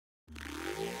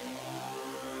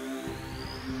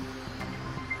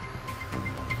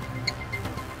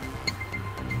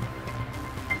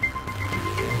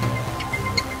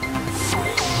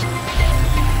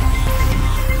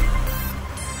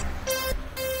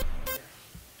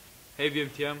Hey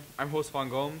BMTM, I'm host Juan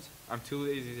Gomes. I'm too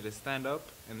lazy to stand up,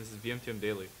 and this is BMTM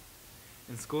Daily.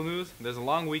 In school news, there's a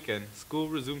long weekend. School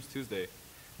resumes Tuesday.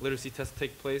 Literacy tests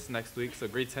take place next week, so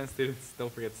grade 10 students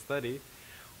don't forget to study.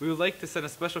 We would like to send a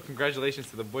special congratulations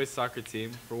to the boys soccer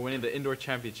team for winning the indoor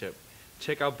championship.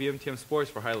 Check out BMTM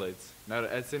Sports for highlights. Now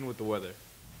to Edson with the weather.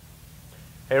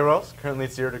 Hey Ross, currently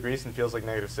it's 0 degrees and feels like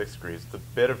 -6 degrees, with a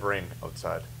bit of rain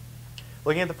outside.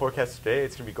 Looking at the forecast today,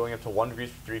 it's going to be going up to 1 degree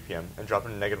for 3 p.m. and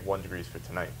dropping to -1 degrees for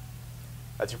tonight.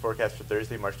 That's your forecast for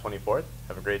Thursday, March 24th.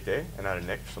 Have a great day, and now to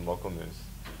Nick for some local news.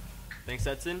 Thanks,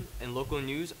 Edson. In local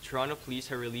news, Toronto police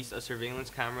have released a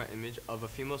surveillance camera image of a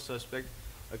female suspect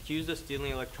accused of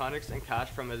stealing electronics and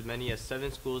cash from as many as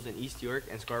 7 schools in East York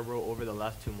and Scarborough over the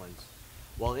last 2 months.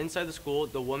 While inside the school,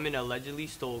 the woman allegedly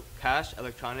stole cash,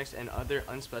 electronics, and other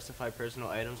unspecified personal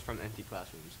items from empty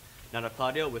classrooms. Now to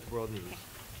Claudia with World News.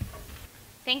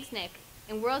 Thanks, Nick.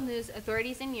 In world news,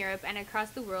 authorities in Europe and across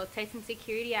the world tighten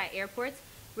security at airports,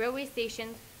 railway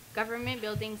stations, government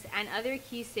buildings, and other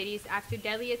key cities after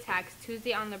deadly attacks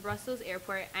Tuesday on the Brussels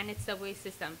airport and its subway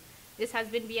system. This has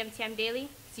been BMTM Daily.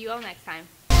 See you all next time.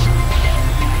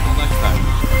 Next time.